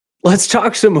Let's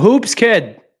talk some hoops,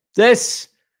 kid. This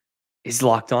is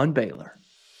Locked On Baylor.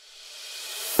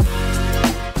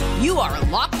 You are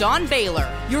Locked On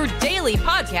Baylor, your daily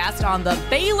podcast on the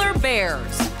Baylor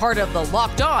Bears, part of the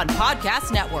Locked On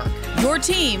Podcast Network, your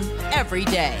team every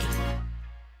day.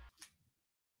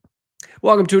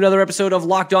 Welcome to another episode of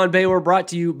Locked On Baylor, brought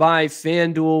to you by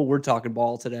FanDuel. We're talking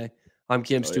ball today. I'm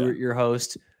Kim Stewart, your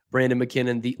host. Branden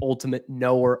MacKinnon, the ultimate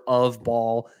knower of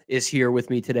ball, is here with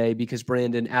me today because,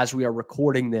 Branden, as we are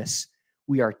recording this,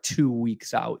 we are 2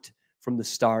 weeks out from the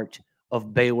start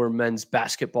of Baylor men's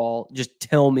basketball. Just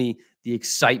tell me the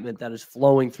excitement that is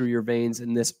flowing through your veins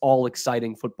in this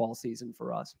all-exciting football season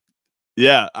for us.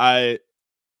 Yeah,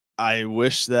 I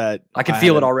wish that I can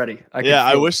feel it already.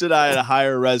 I wish that I had a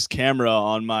higher res camera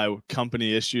on my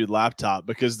company issued laptop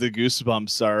because the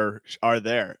goosebumps are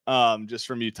there. Just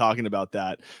from you talking about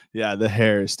that. Yeah, the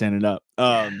hair is standing up.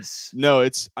 Yes. No,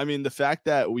 the fact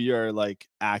that we are like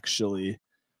actually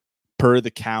per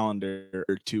the calendar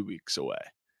 2 weeks away.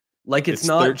 Like it's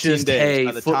not just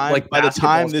days. By the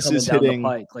time this is hitting,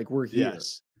 like we're here.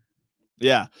 Yes.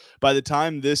 Yeah. By the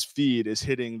time this feed is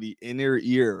hitting the inner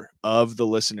ear of the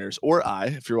listeners, or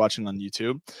if you're watching on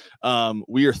YouTube,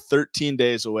 we are 13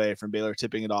 days away from Baylor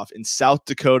tipping it off in South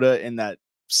Dakota in that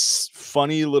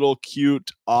funny little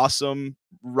cute, awesome,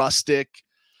 rustic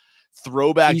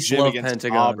throwback gym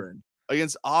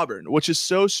against Auburn, which is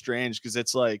so strange because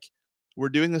it's like we're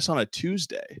doing this on a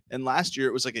Tuesday. And last year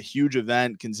it was like a huge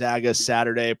event, Gonzaga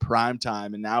Saturday prime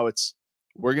time. And now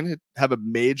we're going to have a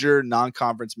major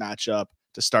non-conference matchup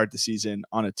to start the season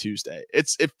on a Tuesday.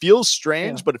 It feels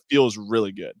strange, but it feels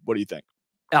really good. What do you think?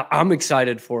 I'm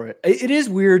excited for it. It is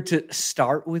weird to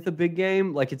start with a big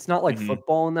game. Like it's not like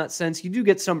football in that sense. You do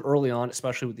get some early on,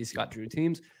 especially with these Scott Drew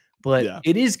teams, but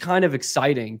it is kind of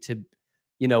exciting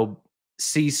to,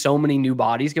 see so many new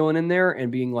bodies going in there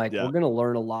and being like, we're going to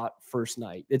learn a lot first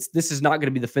night. This is not going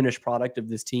to be the finished product of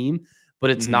this team. But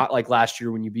it's not like last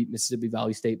year when you beat Mississippi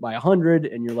Valley State by 100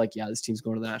 and you're like, yeah, this team's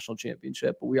going to the national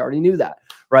championship. But we already knew that,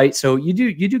 right? So you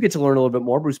do get to learn a little bit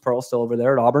more. Bruce Pearl's still over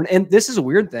there at Auburn. And this is a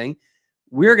weird thing.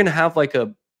 We're going to have like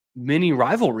a mini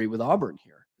rivalry with Auburn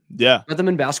here. Yeah. Let them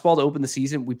in basketball to open the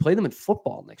season. We play them in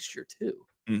football next year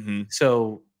too.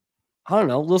 So I don't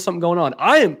know, a little something going on.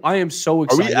 I am so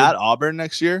excited. Are we at Auburn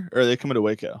next year or are they coming to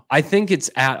Waco? I think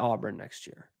it's at Auburn next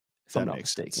year. If I'm not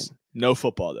mistaken. Sense. No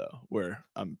football though. Where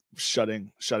I'm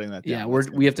shutting that down. Yeah,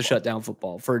 we have to shut down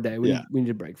football for a day. We need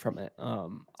a break from it.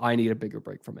 I need a bigger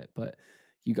break from it, but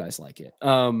you guys like it.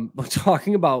 But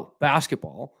talking about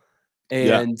basketball,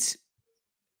 and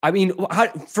I mean,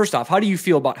 first off, how do you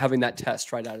feel about having that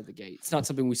test right out of the gate? It's not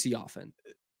something we see often.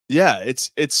 Yeah,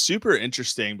 it's super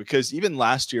interesting because even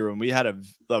last year when we had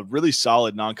a really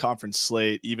solid non-conference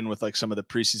slate, even with like some of the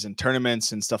preseason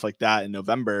tournaments and stuff like that in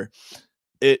November,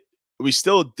 we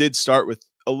still did start with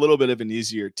a little bit of an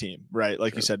easier team, right?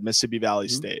 Like you said, Mississippi Valley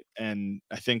State. And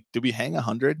I think, did we hang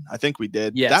 100? I think we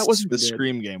did. Yes, that wasn't the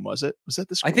Scream game, was it? Was that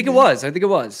the Scream game? I think it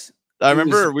was. I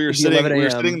remember we were sitting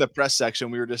in the press section.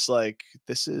 We were just like,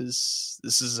 this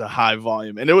is a high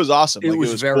volume. And it was awesome. It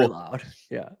was very loud.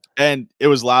 Yeah. And it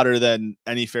was louder than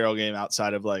any Farrell game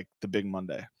outside of like the Big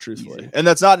Monday, truthfully. And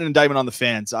that's not an indictment on the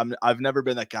fans. I've never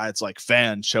been that guy. It's like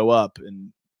fans show up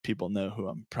and people know who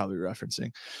I'm probably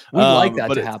referencing. We'd like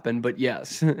that to happen, but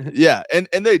yes. Yeah. And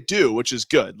they do, which is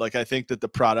good. Like, I think that the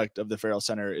product of the Farrell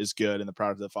Center is good and the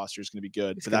product of the Foster is going to be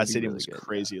good. But that stadium was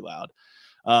crazy loud.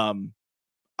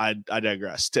 I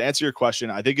digress. To answer your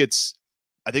question, I think it's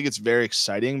very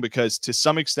exciting because to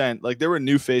some extent, like there were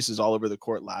new faces all over the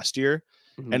court last year.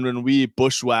 And when we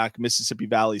bushwhack Mississippi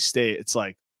Valley State, it's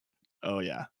like, oh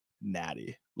yeah,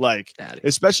 natty. Like,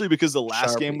 especially because the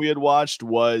last game we had watched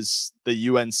was the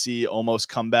UNC almost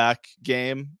comeback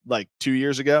game like 2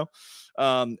 years ago.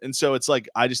 And so it's like,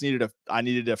 I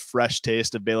needed a fresh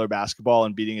taste of Baylor basketball,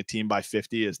 and beating a team by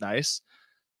 50 is nice,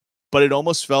 but it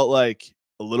almost felt like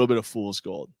a little bit of fool's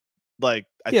gold. Like,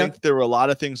 I think there were a lot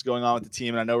of things going on with the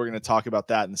team, and I know we're going to talk about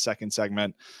that in the second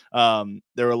segment.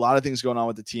 There were a lot of things going on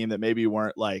with the team that maybe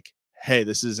weren't like, hey,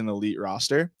 this is an elite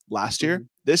roster last year.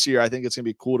 This year, I think it's going to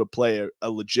be cool to play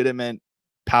a legitimate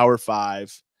Power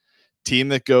 5 team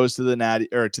that goes to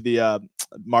the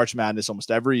March Madness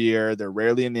almost every year. They're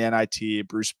rarely in the NIT.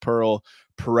 Bruce Pearl,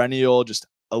 perennial, just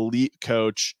elite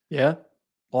coach. Yeah.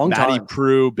 Long time. Maddie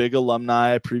Prue, big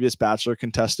alumni, previous Bachelor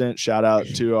contestant. Shout out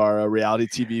to our reality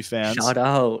TV fans. Shout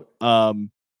out. And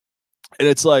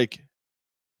it's like,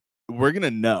 we're going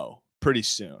to know pretty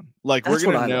soon. Like, we're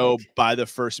going to know by the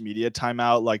first media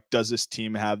timeout, like, does this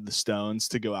team have the stones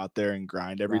to go out there and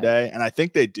grind every day? And I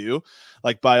think they do.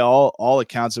 Like, by all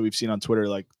accounts that we've seen on Twitter,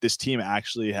 like, this team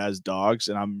actually has dogs.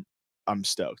 And I'm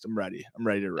stoked. I'm ready. I'm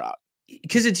ready to rock.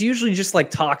 Because it's usually just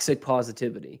like toxic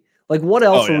positivity. Like, what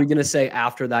else are we going to say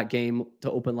after that game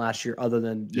to open last year other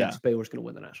than, yes, Baylor's going to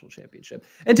win the national championship?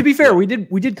 And to be fair, we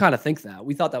did kind of think that.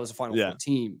 We thought that was a Final Four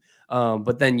team.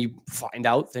 But then you find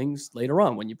out things later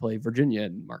on when you play Virginia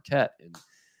and Marquette.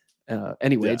 And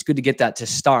anyway, it's good to get that to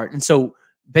start. And so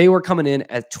Baylor coming in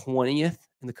at 20th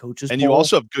in the coaches poll. You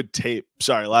also have good tape.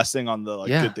 Sorry, last thing on the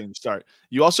good thing to start.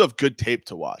 You also have good tape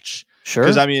to watch. Sure.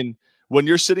 Because, I mean, when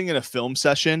you're sitting in a film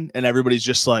session and everybody's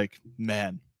just like,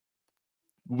 man,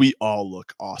 we all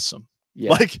look awesome.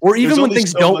 Yeah. Like, or even when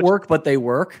things don't work, but they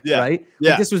work, right? Yeah.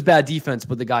 Like, this was bad defense,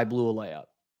 but the guy blew a layup.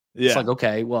 Yeah. It's like,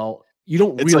 okay, well, you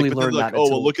don't really learn that. Oh,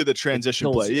 well, look at the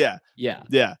transition play.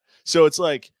 Yeah. So it's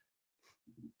like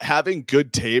having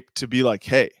good tape to be like,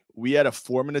 hey, we had a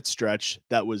 4-minute stretch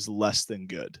that was less than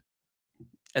good.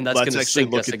 And that's going to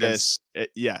sink us against.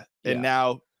 And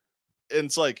now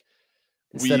it's like,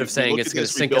 instead of saying it's going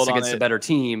to sink us against a better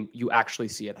team, you actually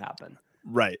see it happen.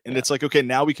 Right. And it's like, okay,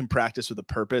 now we can practice with a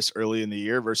purpose early in the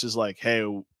year versus like, hey,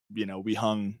 you know, we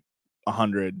hung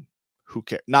 100. Who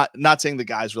cares? Not saying the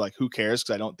guys were like, who cares?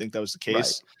 Because I don't think that was the case.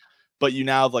 Right. But you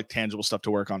now have like tangible stuff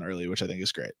to work on early, which I think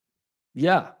is great.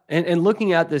 Yeah. And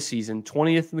looking at this season,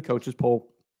 20th in the coaches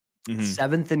poll,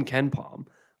 7th in Ken Palm,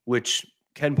 which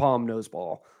Ken Palm knows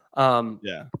ball. What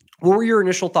were your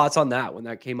initial thoughts on that when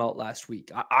that came out last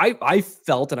week? I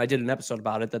felt, and I did an episode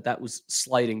about it, that was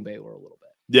slighting Baylor a little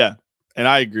bit. Yeah. And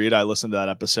I agreed. I listened to that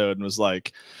episode and was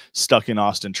like stuck in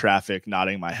Austin traffic,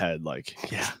 nodding my head like,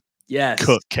 yeah. Yes.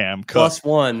 Cook, Cam. Cook.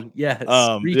 +1. Yes.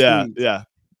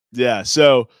 Yeah.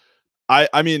 So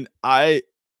I mean, I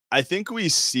think we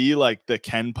see like the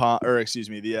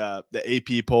the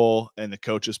AP poll and the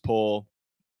coaches poll.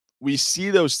 We see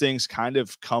those things kind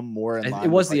of come more in line. It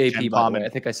was the AP, by the way. I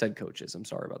think I said coaches. I'm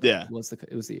sorry about that. Yeah. It was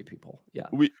the AP poll. Yeah.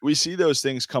 We see those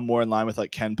things come more in line with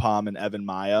like Ken Palm and Evan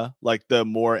Maya, like the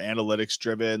more analytics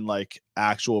driven, like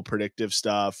actual predictive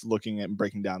stuff, looking at and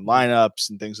breaking down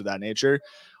lineups and things of that nature.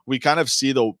 We kind of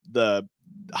see the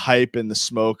hype and the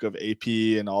smoke of AP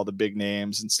and all the big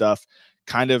names and stuff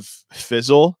kind of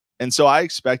fizzle. And so I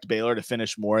expect Baylor to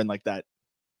finish more in like that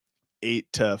 8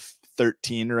 to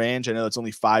 13 range. I know it's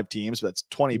only 5 teams, but that's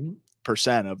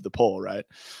 20% of the poll, right?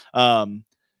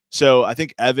 So I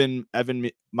think Evan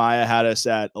Maya had us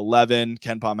at 11,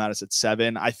 Ken Palm had us at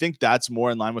 7. I think that's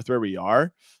more in line with where we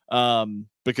are,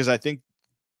 because I think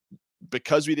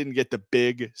because we didn't get the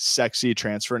big, sexy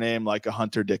transfer name like a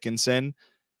Hunter Dickinson,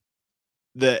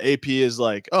 the AP is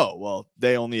like, oh, well,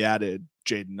 they only added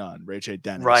Jaden Nunn, Ray J.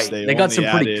 Dennis. Right. They got some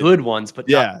pretty good ones, but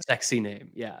not a sexy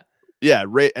name. Yeah. Yeah.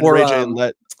 Ray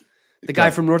J. The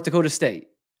guy from North Dakota State.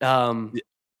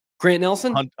 Grant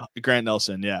Nelson? Grant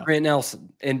Nelson, yeah. Grant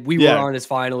Nelson. And we were on his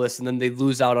finalists, and then they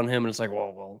lose out on him, and it's like,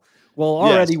 well,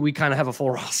 already we kind of have a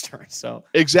full roster. So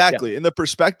exactly. And the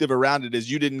perspective around it is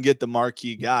you didn't get the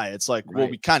marquee guy. It's like, well,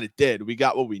 we kind of did. We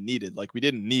got what we needed. Like, we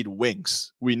didn't need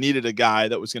wings. We needed a guy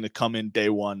that was going to come in day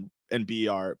one and be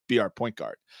our point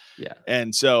guard. Yeah.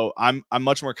 And so I'm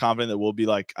much more confident that we'll be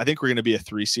like, I think we're going to be a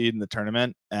 3 seed in the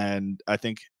tournament. And I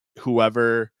think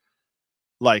whoever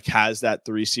like has that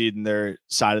 3 seed in their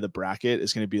side of the bracket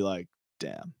is going to be like,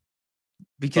 damn.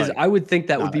 Because I would think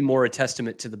that would be more a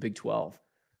testament to the Big 12.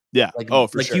 Yeah. Like,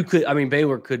 for sure. You could, I mean,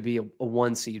 Baylor could be a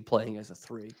 1 seed playing as a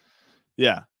 3.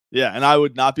 Yeah. Yeah. And I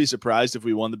would not be surprised if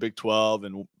we won the Big 12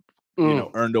 and,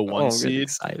 earned a 1 seed.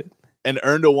 Excited. And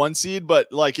earned a 1 seed.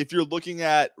 But like, if you're looking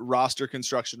at roster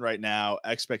construction right now,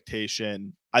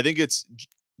 expectation, I think it's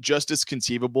just as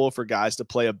conceivable for guys to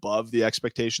play above the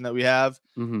expectation that we have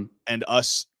and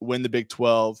us win the Big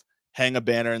 12, hang a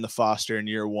banner in the Foster in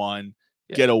year 1,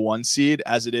 get a 1 seed,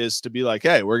 as it is to be like,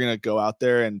 hey, we're going to go out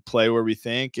there and play where we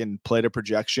think and play to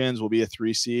projections. We'll be a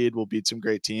 3 seed. We'll beat some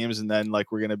great teams. And then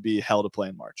like, we're going to be hell to play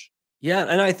in March. Yeah.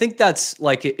 And I think that's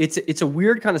like, it's a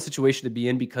weird kind of situation to be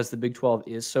in because the Big 12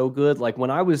 is so good. Like when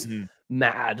I was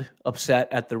upset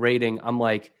at the rating, I'm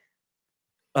like,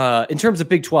 in terms of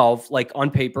Big 12, like on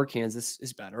paper, Kansas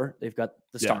is better. They've got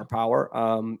the star power.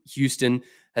 Houston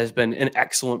has been an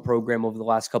excellent program over the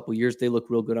last couple of years. They look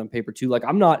real good on paper too. Like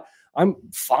I'm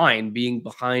fine being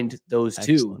behind those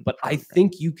two, but I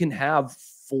think you can have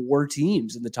 4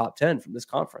 teams in the top 10 from this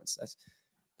conference.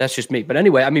 That's just me. But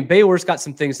anyway, I mean, Baylor's got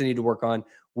some things they need to work on.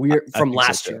 We're from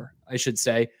last year, I should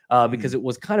say, because it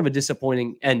was kind of a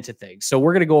disappointing end to things. So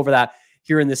we're going to go over that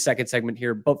here in this second segment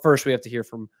here. But first, we have to hear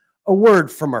from a word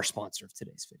from our sponsor of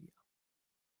today's video.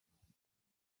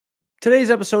 Today's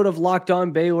episode of Locked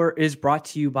On Baylor is brought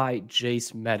to you by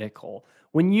Jase Medical.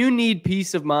 When you need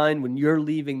peace of mind, when you're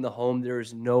leaving the home, there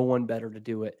is no one better to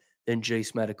do it than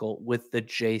Jase Medical with the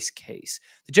Jase Case.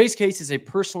 The Jase Case is a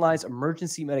personalized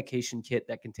emergency medication kit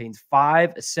that contains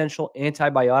 5 essential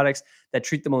antibiotics that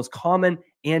treat the most common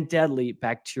and deadly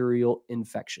bacterial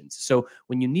infections. So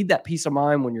when you need that peace of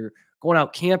mind, when you're going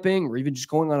out camping or even just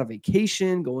going on a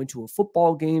vacation, going to a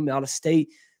football game out of state,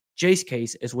 Jase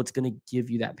Case is what's going to give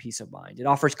you that peace of mind. It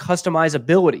offers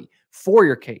customizability for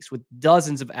your case with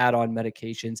dozens of add-on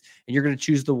medications, and you're going to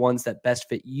choose the ones that best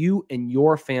fit you and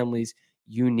your family's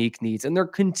unique needs. And they're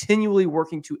continually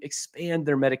working to expand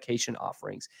their medication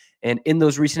offerings. And in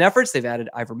those recent efforts, they've added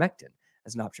ivermectin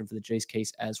as an option for the Jase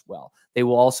Case as well. They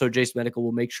will also, Jase Medical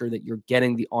will make sure that you're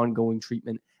getting the ongoing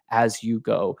treatment as you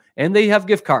go. And they have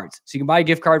gift cards. So you can buy a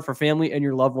gift card for family and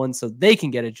your loved ones so they can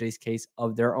get a Jase Case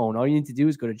of their own. All you need to do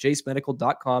is go to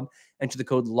jasemedical.com, enter the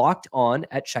code LOCKEDON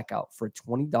at checkout for a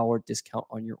 $20 discount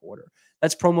on your order.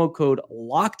 That's promo code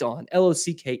LOCKEDON,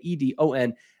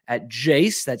 LOCKEDON at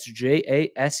Jase, that's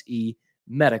JASE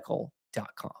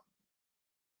medical.com.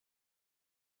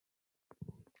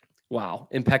 Wow,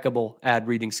 impeccable ad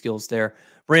reading skills there.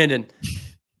 Branden,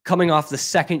 coming off the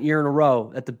second year in a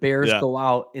row that the Bears go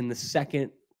out in the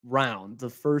second round, the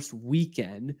first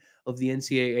weekend of the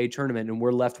NCAA tournament, and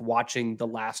we're left watching the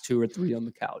last 2 or 3 on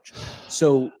the couch.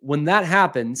 So when that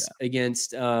happens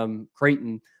against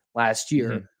Creighton last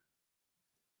year,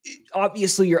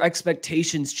 obviously your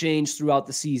expectations changed throughout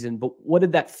the season, but what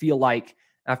did that feel like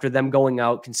after them going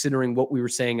out, considering what we were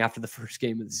saying after the first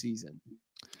game of the season?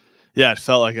 Yeah, it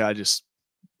felt like I just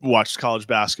watched college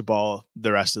basketball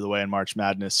the rest of the way in March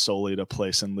Madness solely to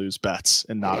place and lose bets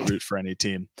and not root for any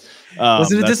team.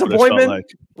 Was it a disappointment? Like.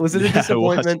 Was it a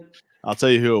disappointment? I'll tell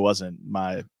you who it wasn't.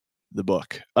 The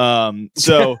book.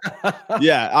 So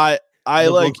yeah, I the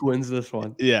like book wins this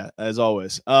one. Yeah, as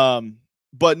always.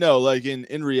 But no, like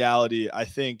in reality, I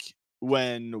think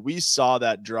when we saw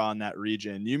that draw in that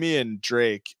region, you, me, and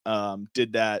Drake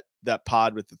did that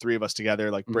pod with the 3 of us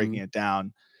together, like breaking it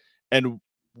down. And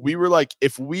we were like,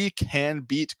 if we can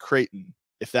beat Creighton,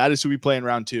 if that is who we play in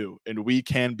round 2, and we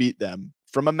can beat them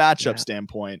from a matchup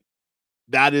standpoint,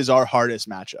 that is our hardest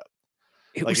matchup.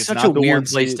 It was such a weird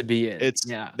place to be in.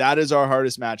 That is our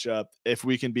hardest matchup. If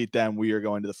we can beat them, we are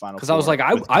going to the final. Because I was like,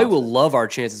 I will love our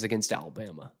chances against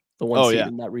Alabama, the one seed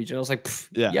in that region. I was like,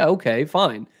 yeah, okay,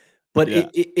 fine. But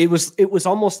it was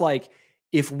almost like,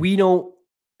 if we don't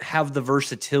have the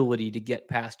versatility to get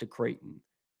past a Creighton,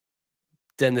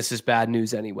 then this is bad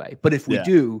news anyway. But if we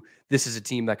do, this is a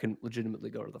team that can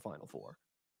legitimately go to the Final Four.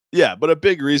 Yeah, but a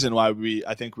big reason why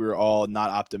I think we were all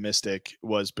not optimistic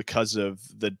was because of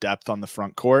the depth on the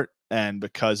front court and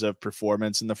because of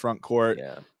performance in the front court.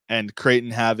 Yeah. And Creighton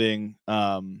having,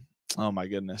 oh my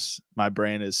goodness, my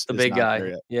brain is the big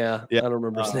guy. Yeah, I don't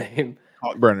remember his name.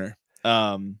 Burner.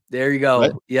 There you go.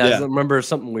 Right? Yeah, I don't remember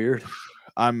something weird.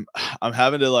 I'm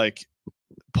having to like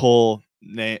pull.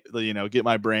 Get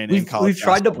my brain in college. We've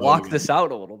tried to block this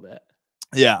out a little bit.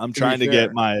 Yeah, I'm trying to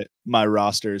get my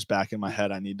rosters back in my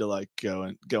head. I need to like go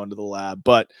into the lab.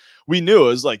 But we knew it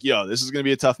was like, this is going to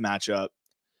be a tough matchup.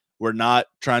 We're not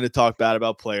trying to talk bad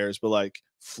about players, but like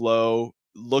Flo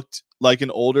looked like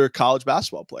an older college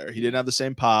basketball player. He didn't have the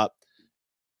same pop.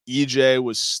 EJ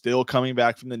was still coming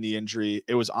back from the knee injury.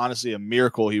 It was honestly a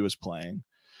miracle he was playing.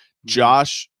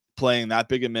 Josh playing that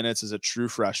big of minutes as a true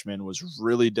freshman was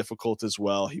really difficult as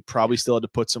well. He probably still had to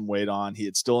put some weight on. He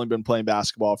had still only been playing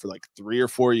basketball for like 3 or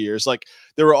 4 years. Like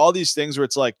there were all these things where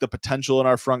it's like the potential in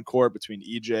our front court between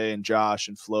EJ and Josh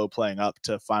and Flo playing up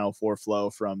to Final Four Flo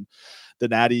from the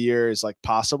Natty year is like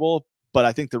possible. But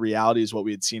I think the reality is what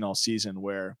we had seen all season,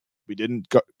 where we didn't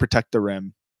protect the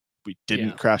rim. We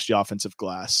didn't crash the offensive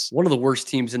glass. One of the worst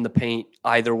teams in the paint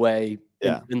either way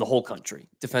in the whole country,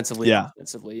 defensively and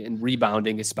offensively, and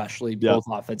rebounding, especially both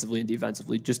offensively and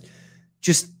defensively,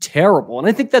 just terrible. And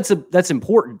I think that's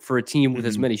important for a team with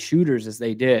as many shooters as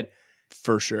they did.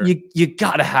 For sure. You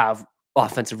got to have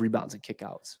offensive rebounds and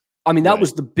kickouts. I mean, that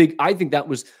was I think that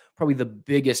was probably the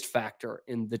biggest factor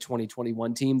in the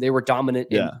 2021 team. They were dominant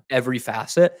in every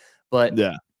facet, but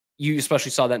you especially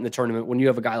saw that in the tournament when you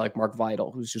have a guy like Mark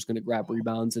Vidal, who's just going to grab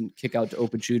rebounds and kick out to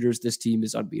open shooters. This team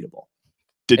is unbeatable.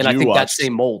 I think that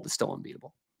same mold is still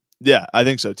unbeatable. Yeah, I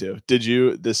think so too.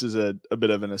 This is a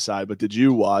bit of an aside, but did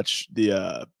you watch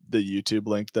the YouTube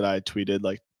link that I tweeted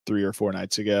like 3 or 4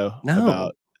 nights ago?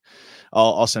 No.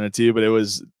 I'll send it to you, but it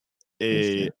was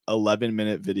a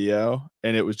 11-minute video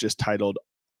and it was just titled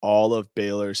all of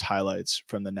Baylor's highlights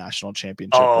from the national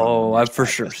championship. Oh, I've for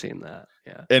sure seen that.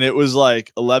 Yeah. And it was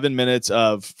like 11 minutes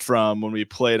from when we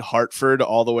played Hartford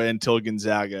all the way until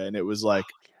Gonzaga. And it was like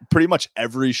pretty much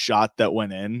every shot that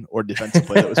went in or defensive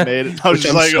play that was made. I was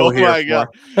just like, oh my God.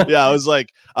 Yeah. I was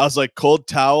like, cold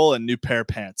towel and new pair of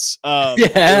pants.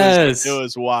 Yes. It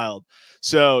was wild.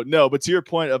 So no, but to your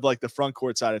point of like the front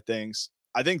court side of things,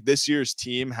 I think this year's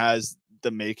team has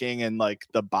the making and like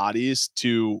the bodies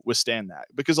to withstand that,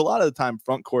 because a lot of the time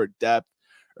front court depth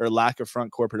or lack of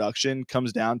front court production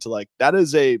comes down to like, that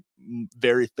is a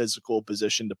very physical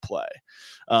position to play.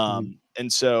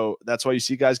 And so that's why you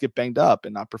see guys get banged up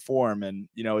and not perform, and,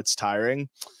 you know, it's tiring.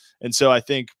 And so I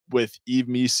think with Yves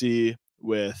Missi,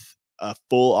 with a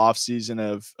full off season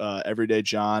of Everyday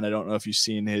John, I don't know if you've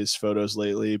seen his photos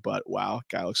lately, but wow,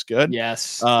 guy looks good.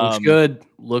 Yes. Looks good.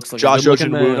 Looks like Josh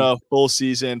Ochenwuna, full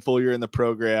season, full year in the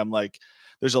program. Like,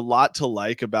 there's a lot to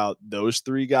like about those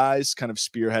three guys kind of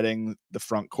spearheading the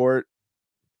front court.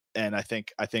 And I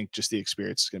think just the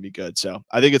experience is going to be good. So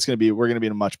I think we're going to be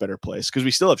in a much better place because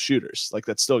we still have shooters. Like,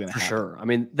 that's still going to happen. Sure. I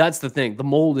mean, that's the thing. The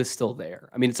mold is still there.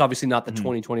 I mean, it's obviously not the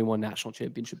 2021 national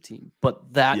championship team, but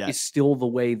that is still the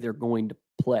way they're going to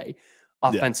play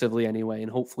offensively anyway,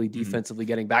 and hopefully defensively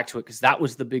getting back to it, because that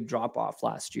was the big drop off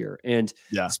last year. And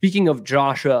speaking of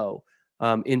Josh O,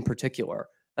 in particular,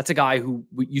 that's a guy who,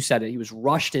 you said it, he was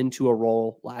rushed into a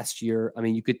role last year. I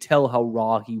mean, you could tell how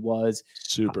raw he was.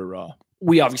 Super raw.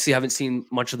 We obviously haven't seen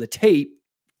much of the tape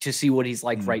to see what he's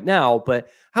like right now, but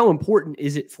how important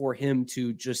is it for him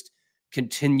to just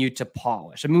continue to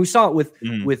polish? I mean, we saw it with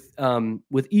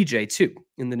EJ too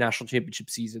in the national championship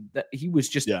season, that he was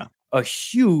just a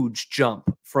huge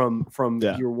jump from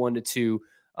year 1 to 2,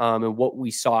 and what we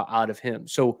saw out of him.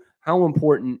 So how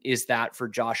important is that for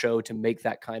Josh O to make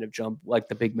that kind of jump like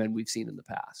the big men we've seen in the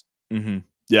past?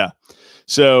 Yeah.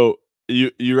 So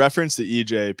you referenced the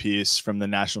EJ piece from the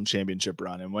national championship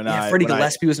run, and Freddie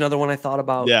Gillespie was another one I thought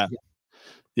about.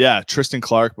 Yeah, Tristan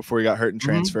Clark before he got hurt and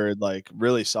transferred, like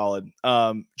really solid.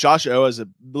 Josh O has a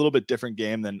little bit different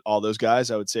game than all those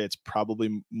guys. I would say it's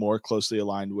probably more closely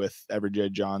aligned with Everyday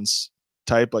John's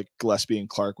type. Like Gillespie and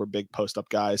Clark were big post up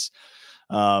guys,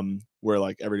 where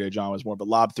like Everyday John was more of a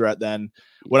lob threat. Then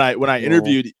when I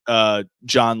interviewed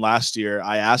John last year,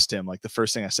 I asked him, like, the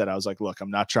first thing I said, I was like, look,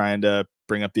 I'm not trying to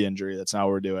bring up the injury. That's not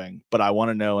what we're doing. But I want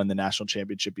to know, in the national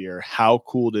championship year, how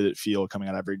cool did it feel coming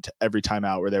out every time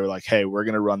out where they were like, hey, we're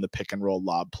going to run the pick and roll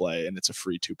lob play and it's a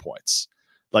free 2 points.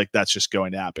 Like, that's just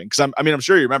going to happen. Because I'm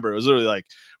sure you remember, it was literally like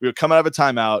we would come out of a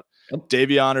timeout,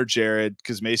 Davion or Jared,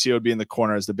 because Maceo would be in the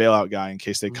corner as the bailout guy in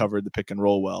case they covered the pick and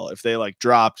roll well. If they like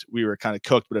dropped, we were kind of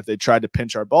cooked. But if they tried to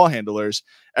pinch our ball handlers,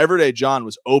 Everyday John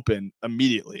was open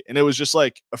immediately, and it was just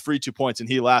like a free 2 points. And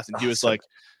he laughed, and he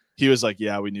was like,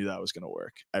 yeah, we knew that was going to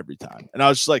work every time. And I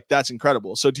was just like, that's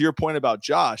incredible. So to your point about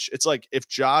Josh, it's like, if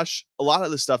Josh, a lot of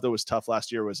the stuff that was tough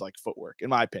last year was like footwork, in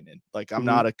my opinion. Like, I'm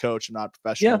not a coach, I'm not a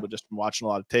professional, but just from watching a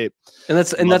lot of tape. And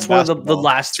that's one of the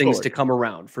last things to come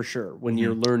around, for sure, when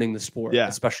you're learning the sport,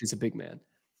 especially as a big man.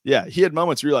 Yeah, he had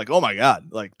moments where you're like, oh my God,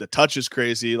 like the touch is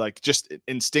crazy, like just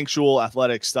instinctual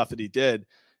athletic stuff that he did.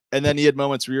 And then he had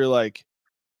moments where you're like,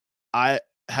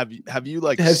 have you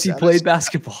like, has he played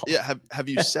basketball? Yeah. Have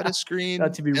you set a screen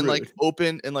Not to be rude. Like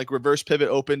open and like reverse pivot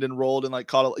opened and rolled and like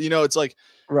caught it, it's like,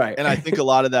 right. And I think a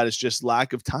lot of that is just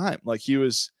lack of time. Like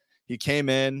he came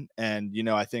in and,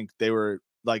 I think they were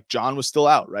like, John was still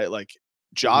out, right? Like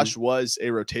Josh was a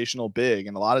rotational big,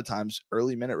 and a lot of times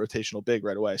early minute rotational big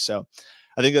right away. So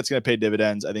I think that's going to pay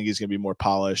dividends. I think he's going to be more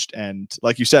polished. And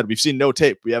like you said, we've seen no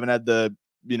tape. We haven't had the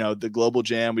global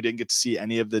jam. We didn't get to see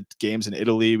any of the games in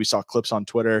Italy. We saw clips on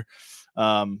Twitter.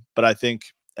 But I think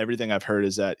everything I've heard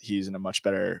is that he's in a much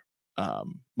better,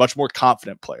 much more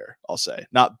confident player. I'll say,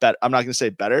 not better. I'm not going to say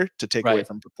better to take away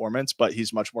from performance, but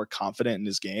he's much more confident in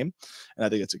his game. And I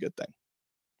think it's a good thing.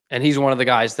 And he's one of the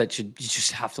guys that you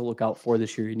just have to look out for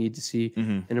this year. You need to see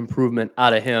an improvement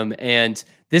out of him. And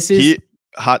this is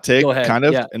hot take, kind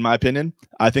of, in my opinion.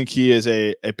 I think he is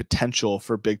a potential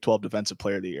for Big 12 Defensive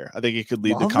Player of the Year. I think he could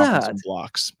lead the conference in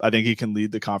blocks. I think he can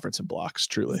lead the conference in blocks,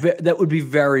 truly. That would be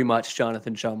very much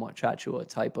Jonathan Chachua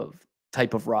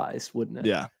type of rise, wouldn't it?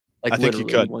 Yeah. Like, I think he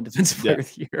could. One Defensive Player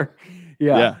of the Year.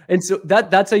 Yeah. And so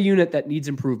that's a unit that needs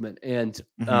improvement. And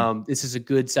this is a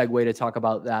good segue to talk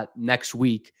about that next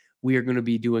week. We are going to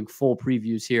be doing full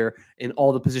previews here in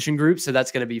all the position groups. So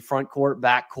that's going to be front court,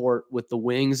 back court, with the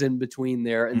wings in between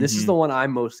there. And this is the one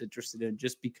I'm most interested in,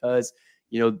 just because,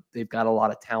 they've got a lot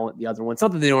of talent. The other one, it's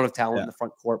not that they don't have talent in the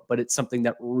front court, but it's something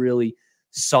that really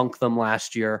sunk them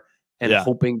last year, and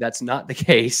hoping that's not the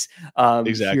case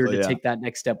here to take that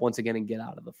next step once again and get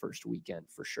out of the first weekend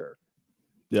for sure.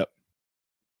 Yep.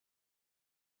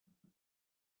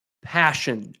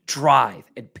 Passion, drive,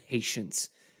 and patience.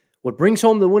 What brings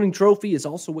home the winning trophy is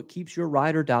also what keeps your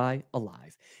ride or die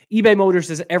alive. eBay Motors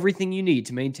has everything you need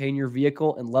to maintain your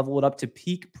vehicle and level it up to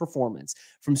peak performance.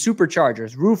 From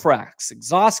superchargers, roof racks,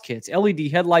 exhaust kits,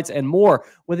 LED headlights, and more.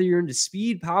 Whether you're into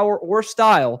speed, power, or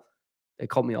style, they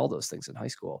called me all those things in high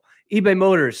school, eBay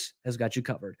Motors has got you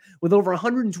covered. With over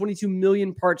 122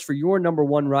 million parts for your number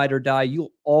one ride or die,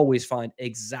 you'll always find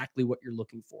exactly what you're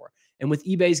looking for. And with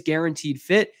eBay's Guaranteed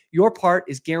Fit, your part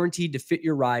is guaranteed to fit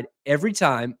your ride every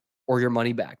time or your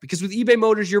money back. Because with eBay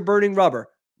Motors, you're burning rubber,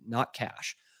 not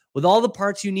cash. With all the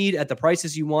parts you need at the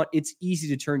prices you want, it's easy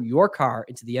to turn your car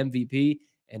into the MVP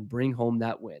and bring home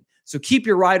that win. So keep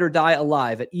your ride or die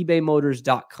alive at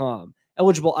ebaymotors.com.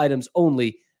 Eligible items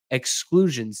only.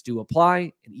 Exclusions do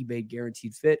apply, and eBay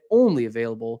Guaranteed Fit only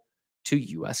available to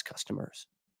U.S. customers.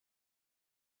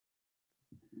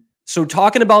 So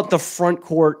talking about the front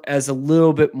court as a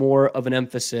little bit more of an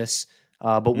emphasis,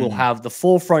 but we'll have the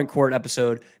full front court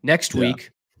episode next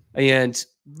week. And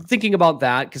thinking about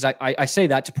that, because I say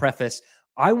that to preface,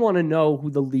 I want to know who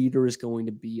the leader is going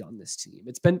to be on this team.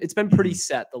 It's been pretty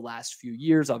set the last few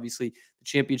years. Obviously, the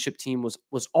championship team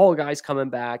was all guys coming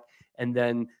back, and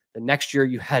then the next year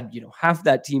you had half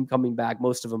that team coming back,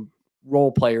 most of them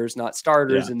role players, not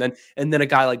starters, and then a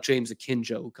guy like James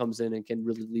Akinjo who comes in and can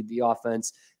really lead the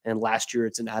offense. And last year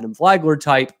it's an Adam Flagler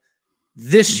type.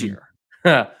 This year,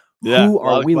 who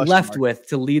are we left with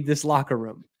to lead this locker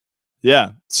room?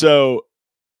 Yeah. So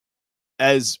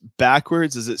as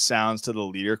backwards as it sounds to the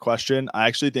leader question, I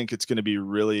actually think it's going to be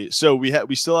really. So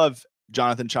we still have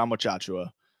Jonathan Tchamwa-Tchatchoua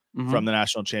from the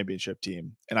national championship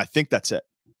team, and I think that's it.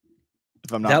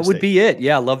 If I'm not mistaken. Would be it.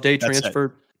 Yeah, Loveday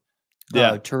transferred.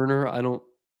 Turner. I don't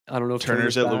know if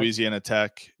Turner's at Louisiana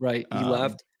Tech. Right, he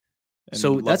left.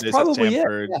 So that's probably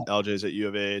it. Yeah. LJ's at U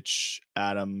of H.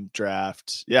 Adam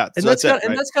draft. Yeah, and so that's it.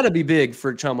 And that's got to be big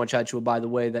for Tchamwa-Tchatchoua, by the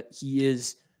way, that he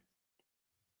is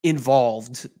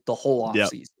involved the whole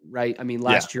offseason, right? I mean,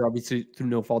 last year, obviously, through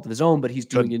no fault of his own, but he's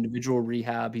doing individual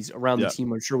rehab. He's around the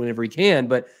team, I'm sure, whenever he can.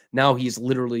 But now he's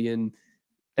literally in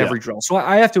every drill. So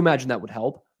I have to imagine that would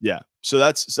help. Yeah. So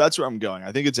that's where I'm going.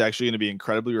 I think it's actually going to be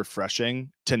incredibly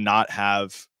refreshing to not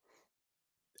have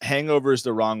hangover is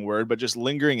the wrong word, but just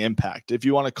lingering impact, if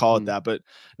you want to call it that, but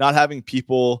not having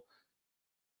people.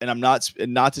 And I'm not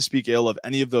to speak ill of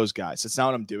any of those guys. That's not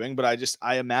what I'm doing, but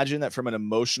I imagine that from an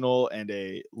emotional and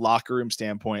a locker room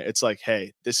standpoint, it's like,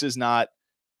 hey, this is not,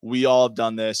 we all have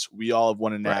done this. We all have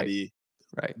won a natty.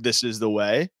 Right. This is the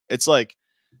way. It's like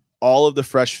all of the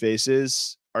fresh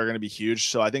faces are going to be huge.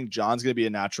 So I think John's going to be a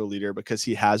natural leader because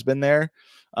he has been there.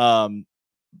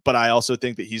 But I also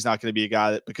think that he's not going to be a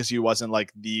guy that, because he wasn't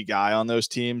like the guy on those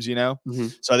teams,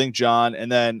 So I think John,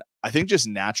 and then I think just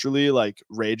naturally, like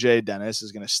Ray J. Dennis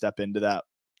is going to step into that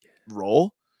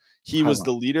role. He was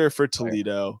the leader for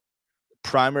Toledo,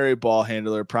 primary ball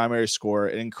handler, primary scorer,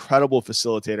 an incredible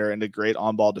facilitator, and a great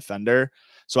on-ball defender.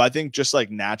 So I think just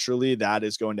like naturally that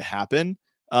is going to happen.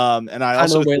 And I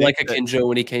also think like Akinjo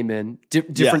when he came in,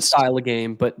 different style of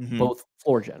game, but both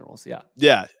floor generals.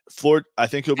 Yeah. Floor. I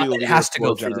think he'll be the leader. It has to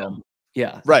go general. through them.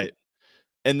 Yeah. Right.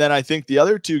 And then I think the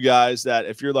other two guys that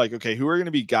if you're like, okay, who are going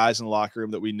to be guys in the locker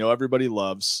room that we know everybody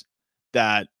loves,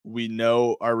 that we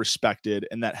know are respected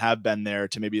and that have been there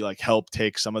to maybe like help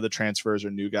take some of the transfers or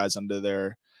new guys under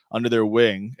their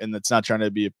wing. And that's not trying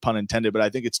to be a pun intended, but I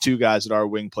think it's two guys that are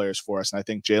wing players for us. And I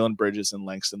think Jalen Bridges and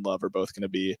Langston Love are both going to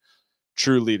be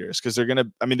true leaders because they're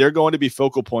going to be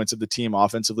focal points of the team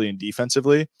offensively and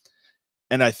defensively.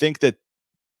 And I think that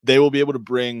they will be able to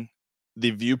bring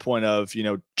the viewpoint of,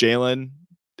 Jalen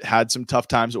had some tough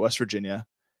times at West Virginia,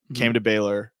 came to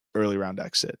Baylor, early round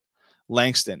exit.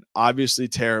 Langston, obviously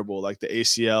terrible, like the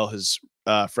ACL his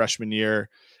freshman year.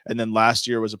 And then last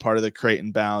year was a part of the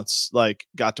Creighton bounce, like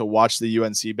got to watch the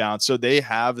UNC bounce. So they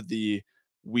have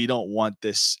we don't want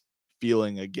this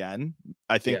feeling again.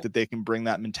 I think that they can bring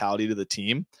that mentality to the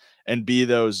team and be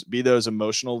those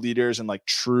emotional leaders and like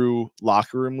true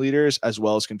locker room leaders, as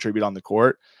well as contribute on the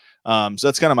court. So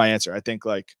that's kind of my answer. I think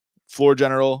like floor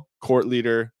general, court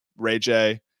leader, Ray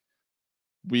J.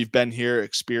 We've been here,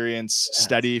 experience,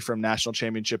 steady from national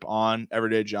championship on,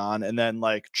 everyday John, and then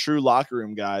like true locker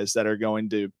room guys that are going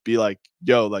to be like,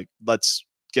 yo, like let's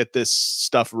get this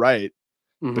stuff right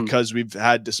because we've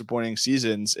had disappointing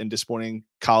seasons and disappointing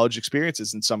college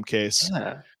experiences in some case.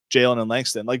 Jalen and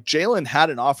Langston, like Jalen had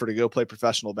an offer to go play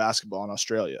professional basketball in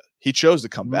Australia. He chose to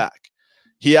come back.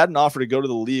 He had an offer to go to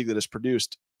the league that has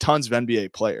produced tons of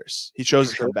NBA players. He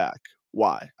chose to come back.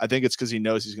 Why? I think it's because he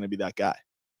knows he's going to be that guy.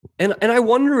 And I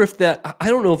wonder if I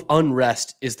don't know if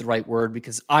unrest is the right word,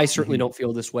 because I certainly don't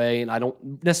feel this way, and I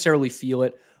don't necessarily feel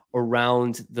it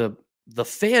around the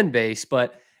fan base.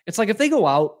 But It's like if they go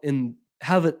out and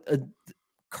have a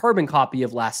carbon copy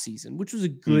of last season, which was a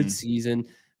good season,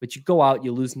 but you go out,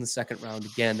 you lose in the second round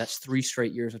again. That's 3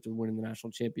 straight years after winning the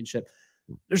national championship.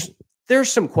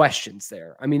 There's some questions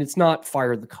there. I mean, it's not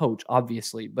fire the coach,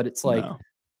 obviously, but it's like,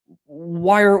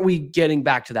 why aren't we getting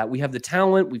back to that? We have the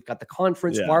talent, we've got the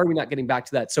conference. Why are we not getting back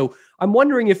to that? So I'm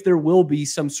wondering if there will be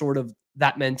some sort of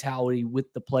that mentality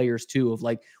with the players too, of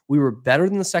like, we were better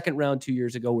than the second round 2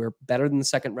 years ago. We were better than the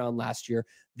second round last year.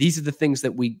 These are the things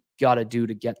that we got to do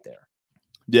to get there.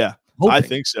 Yeah, I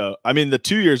think so. I mean, the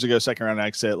 2 years ago, second round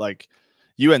exit, like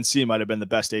UNC might have been the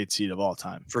best 8 seed of all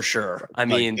time. For sure. I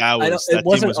mean, it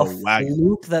wasn't a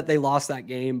fluke that they lost that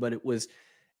game, but it was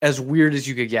as weird as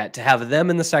you could get to have them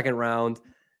in the second round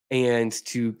and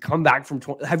to come back from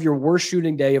have your worst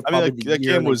shooting day of probably the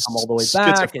year. Game was come all the way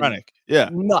schizophrenic.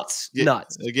 Back nuts.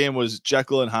 The game was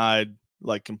Jekyll and Hyde,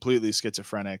 like completely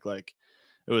schizophrenic. Like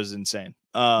it was insane.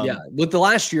 With the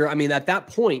last year, I mean, at that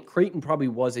point, Creighton probably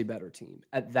was a better team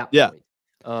at that point.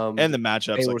 And the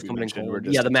matchups, like we mentioned, were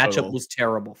just the matchup was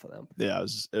terrible for them. Yeah,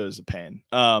 it was a pain.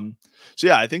 So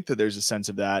yeah, I think that there's a sense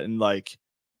of that, and like,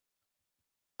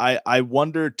 I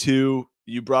wonder too.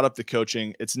 You brought up the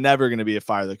coaching. It's never going to be a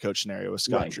fire the coach scenario with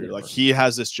Scott Drew. Like he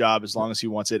has this job as long as he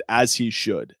wants it, as he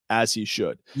should.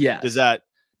 Yeah. Does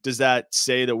that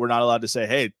say that we're not allowed to say,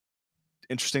 hey,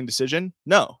 interesting decision?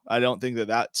 No, I don't think that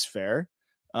that's fair.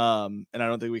 And I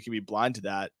don't think we can be blind to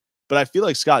that. But I feel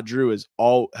like Scott Drew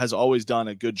has always done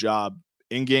a good job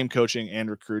in game coaching and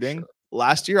recruiting. Sure.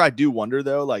 Last year, I do wonder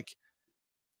though, like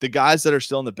the guys that are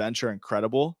still on the bench are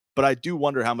incredible, but I do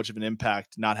wonder how much of an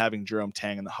impact not having Jerome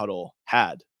Tang in the huddle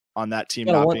had on that team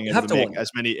not being able to make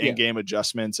as many in-game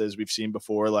adjustments as we've seen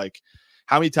before. Like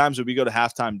how many times would we go to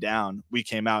halftime down? We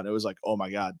came out and it was like, oh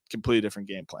my God, completely different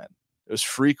game plan. It was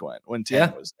frequent when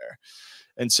Tang was there.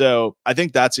 And so I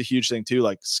think that's a huge thing too.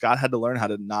 Like Scott had to learn how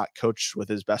to not coach with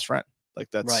his best friend. Like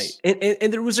that's right.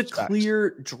 And there was a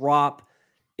clear drop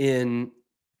in,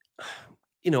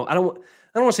 I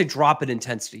don't want to say drop in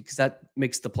intensity because that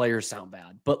makes the players sound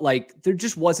bad, but like there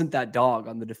just wasn't that dog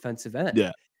on the defensive end.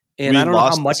 Yeah. And I don't know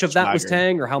how much of that was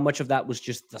Tang or how much of that was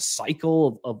just the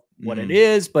cycle of what it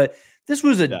is, but this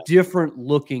was a different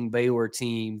looking Baylor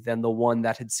team than the one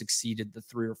that had succeeded the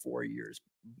 3 or 4 years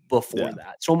before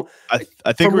that. So I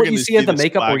think from what you see at the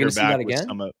makeup, we're going to see that again.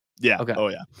 Okay. Oh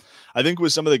yeah. I think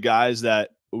with some of the guys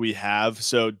that we have,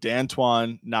 so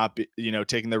D'Antoine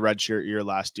taking the red shirt year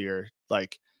last year,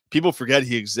 like people forget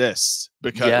he exists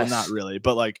because well, not really,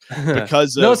 but like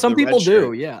because of some people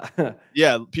do. Yeah.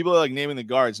 Yeah. People are like naming the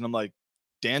guards and I'm like,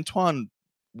 D'Antoine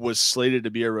was slated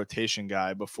to be a rotation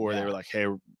guy before they were like, hey,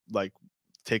 like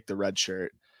take the red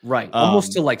shirt. Right.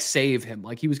 Almost to like save him.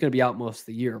 Like he was going to be out most of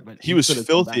the year, but he was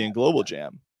filthy in Global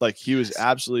Jam. Like he was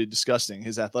absolutely disgusting.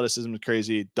 His athleticism was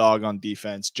crazy. Dog on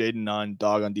defense. Jaden Nunn,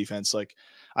 dog on defense. Like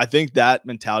I think that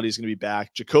mentality is going to be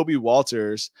back. Jacoby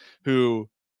Walters, who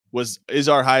is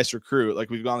our highest recruit. Like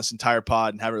we've gone this entire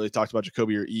pod and haven't really talked about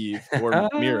Jacoby or Eve or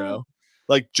Miro.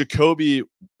 Like Jacoby,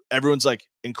 everyone's like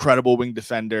incredible wing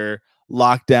defender,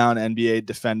 lockdown NBA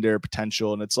defender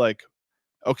potential. And it's like,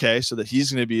 okay, so that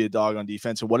he's going to be a dog on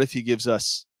defense. And what if he gives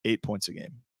us 8 points a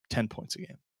game, 10 points a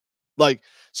game? Like,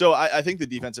 so I think the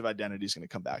defensive identity is going to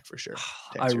come back for sure.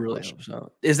 I really hope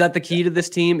so. Is that the key to this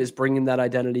team, is bringing that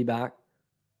identity back?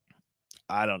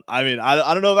 I don't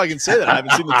know if I can say that. I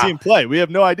haven't seen the team play. We have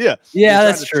no idea. Yeah,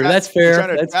 that's true. That's fair.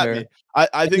 That's fair.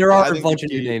 I think there are a bunch of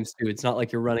new names too. It's not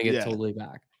like you're running it totally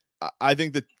back. I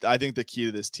think the key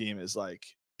to this team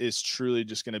is truly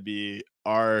just going to be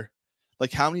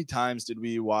like how many times did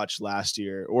we watch last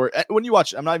year, or when you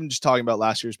watch, I'm not even just talking about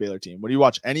last year's Baylor team. When you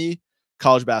watch any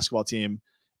college basketball team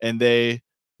and they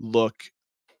look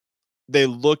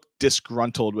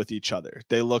disgruntled with each other.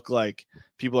 They look like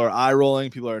people are eye rolling.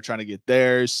 People are trying to get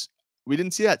theirs. We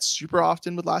didn't see that super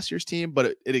often with last year's team,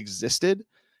 but it existed.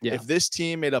 Yeah. If this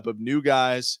team made up of new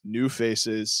guys, new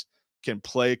faces, can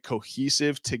play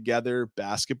cohesive together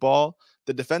basketball,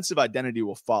 the defensive identity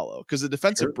will follow, because the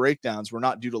defensive breakdowns were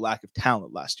not due to lack of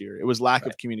talent last year. It was lack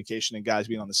of communication and guys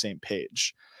being on the same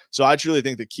page. So I truly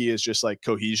think the key is just like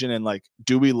cohesion and like,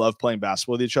 do we love playing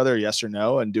basketball with each other? Yes or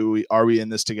no? And are we in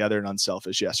this together and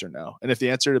unselfish? Yes or no? And if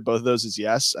the answer to both of those is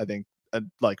yes, I think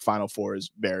like Final Four is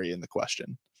very in the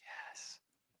question. Yes.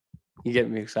 You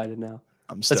get me excited now.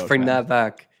 Let's bring that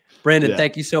back. Branden,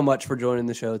 thank you so much for joining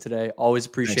the show today. Always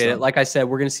appreciate it. Like I said,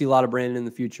 we're going to see a lot of Branden in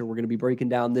the future. We're going to be breaking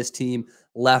down this team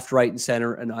left, right, and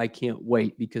center, and I can't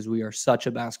wait because we are such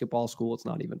a basketball school. It's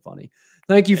not even funny.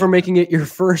 Thank you for making it your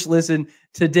first listen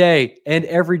today and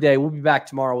every day. We'll be back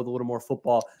tomorrow with a little more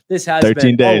football. This has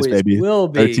 13 been days, baby. Will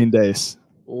be 13 days.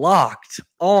 Locked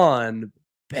on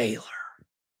Baylor.